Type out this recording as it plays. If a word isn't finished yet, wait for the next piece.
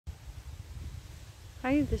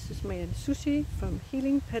Hi, this is Marianne from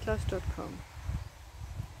healingpeddlers.com.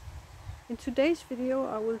 In today's video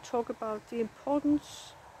I will talk about the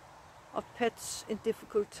importance of pets in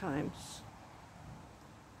difficult times.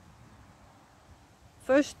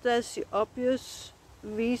 First, there's the obvious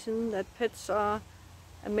reason that pets are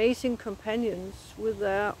amazing companions with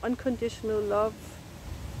their unconditional love,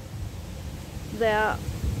 their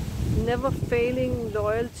never failing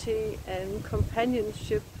loyalty and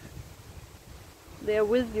companionship. They're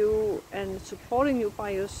with you and supporting you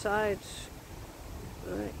by your side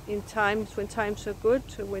in times when times are good,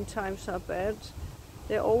 when times are bad.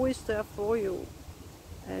 They're always there for you,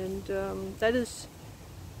 and that is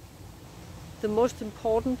the most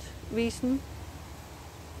important reason.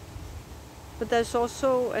 But there's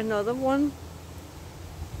also another one,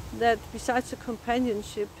 that besides the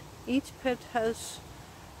companionship, each pet has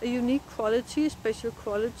a unique quality, a special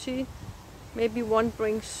quality. Maybe one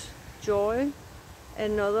brings joy,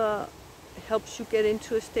 another helps you get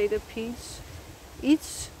into a state of peace.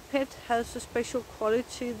 Each pet has a special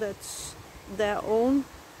quality that's their own,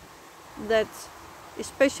 that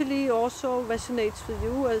especially also resonates with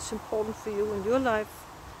you, as important for you in your life.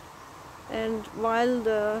 And while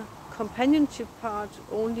the companionship part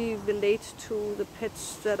only relates to the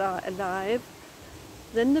pets that are alive,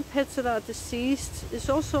 then the pets that are deceased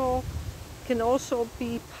can also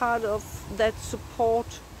be part of that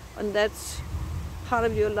support, and that's part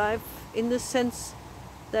of your life, in the sense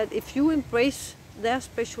that if you embrace their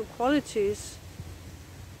special qualities,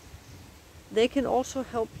 they can also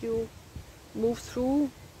help you move through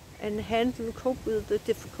and cope with the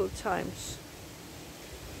difficult times.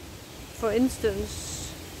 For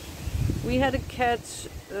instance, we had a cat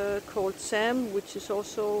called Sam, which is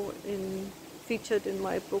also featured in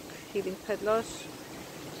my book Healing Peddlers.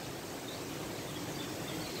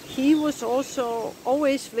 He was also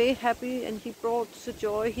always very happy, and he brought the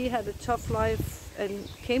joy. He had a tough life and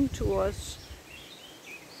came to us.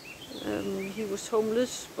 He was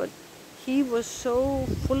homeless, but he was so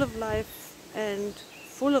full of life and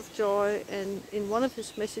full of joy. And in one of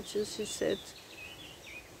his messages he said,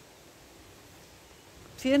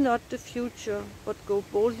 "Fear not the future, but go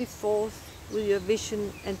boldly forth with your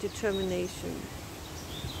vision and determination."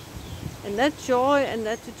 And that joy and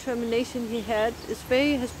that determination he had has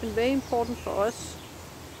been very important for us.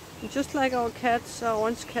 And just like our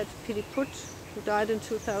orange cat Pilliput, who died in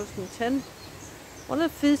 2010, one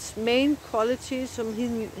of his main qualities,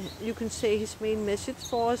 you can say his main message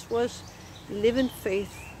for us, was live in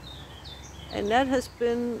faith. And that has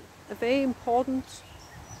been a very important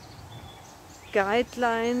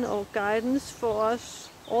guideline or guidance for us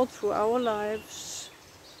all through our lives,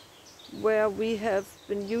 where we have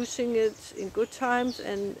been using it in good times,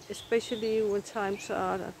 and especially when times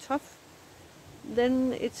are tough.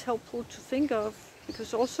 Then it's helpful to think of,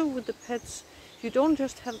 because also with the pets, you don't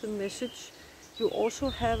just have the message, you also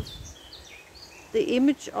have the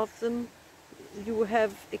image of them. You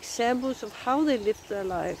have examples of how they lived their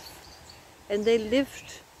life, and they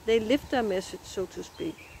lived their message, so to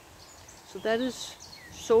speak. So that is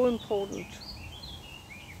so important.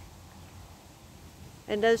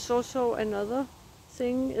 And there's also another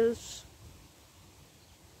thing, is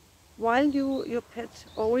while your pet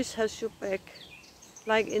always has your back,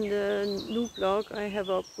 like in the new blog I have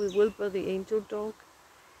up with Wilbur the angel dog,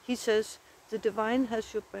 he says, "The divine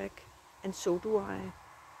has your back, and so do I."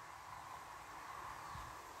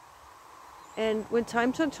 And when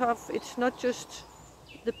times are tough, it's not just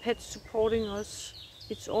the pets supporting us,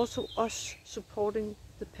 it's also us supporting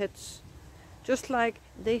the pets. Just like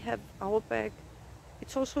they have our back,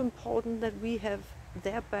 it's also important that we have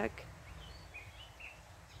their back,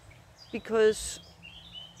 because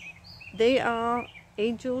they are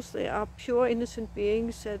angels, they are pure innocent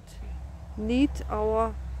beings that need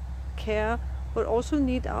our care, but also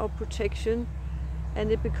need our protection. And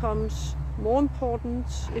it becomes more important,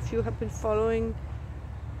 if you have been following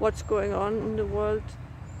what's going on in the world,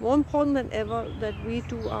 more important than ever, that we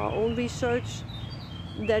do our own research,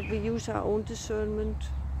 that we use our own discernment.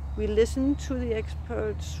 We listen to the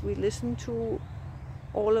experts, we listen to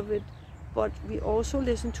all of it, but we also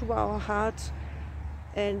listen to our heart,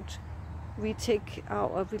 and we take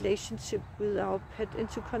our relationship with our pet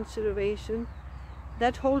into consideration.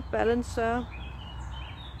 That whole balance there,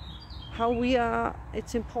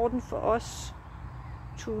 it's important for us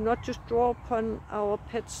to not just draw upon our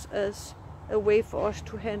pets as a way for us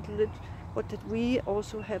to handle it, but that we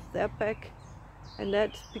also have their back, and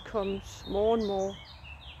that becomes more and more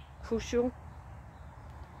crucial.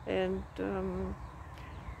 And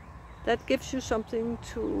that gives you something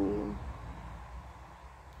to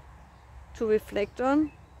reflect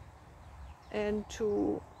on, and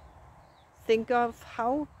to think of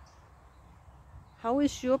how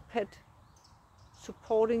is your pet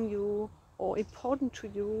supporting you or important to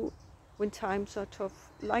you when times are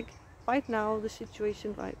tough, like right now, the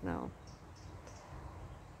situation right now,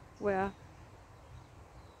 where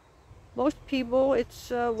most people,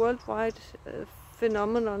 it's a worldwide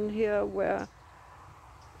phenomenon here where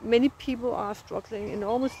many people are struggling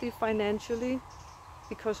enormously financially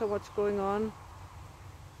because of what's going on.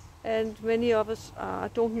 And many of us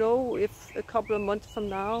don't know if a couple of months from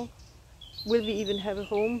now, will we even have a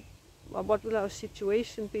home? Or what will our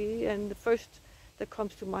situation be? And the first that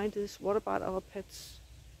comes to mind is, what about our pets?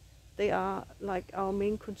 They are like our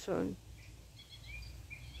main concern.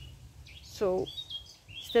 So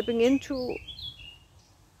stepping into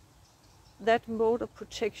that mode of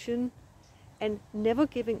protection and never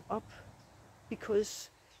giving up, because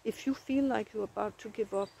if you feel like you're about to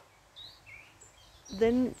give up,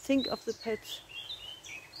 then think of the pet.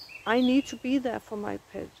 I need to be there for my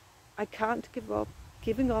pet. I can't give up.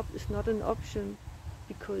 Giving up is not an option,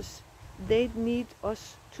 because they need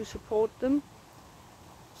us to support them,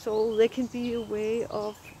 so they can be a way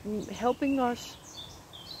of helping us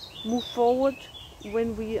move forward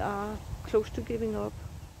when we are close to giving up.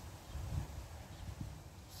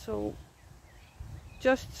 So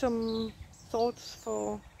just some thoughts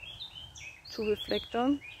to reflect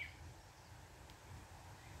on.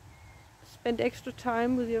 Spend extra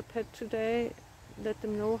time with your pet today. Let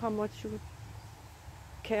them know how much you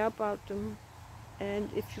care about them.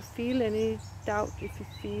 And if you feel any doubt, if you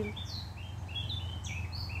feel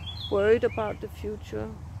worried about the future,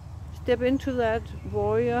 step into that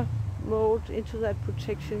warrior mode, into that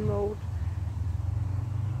protection mode,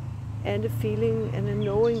 and a feeling and a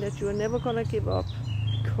knowing that you are never going to give up,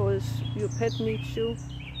 because your pet needs you,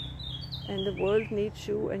 and the world needs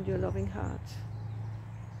you and your loving heart.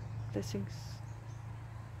 Blessings.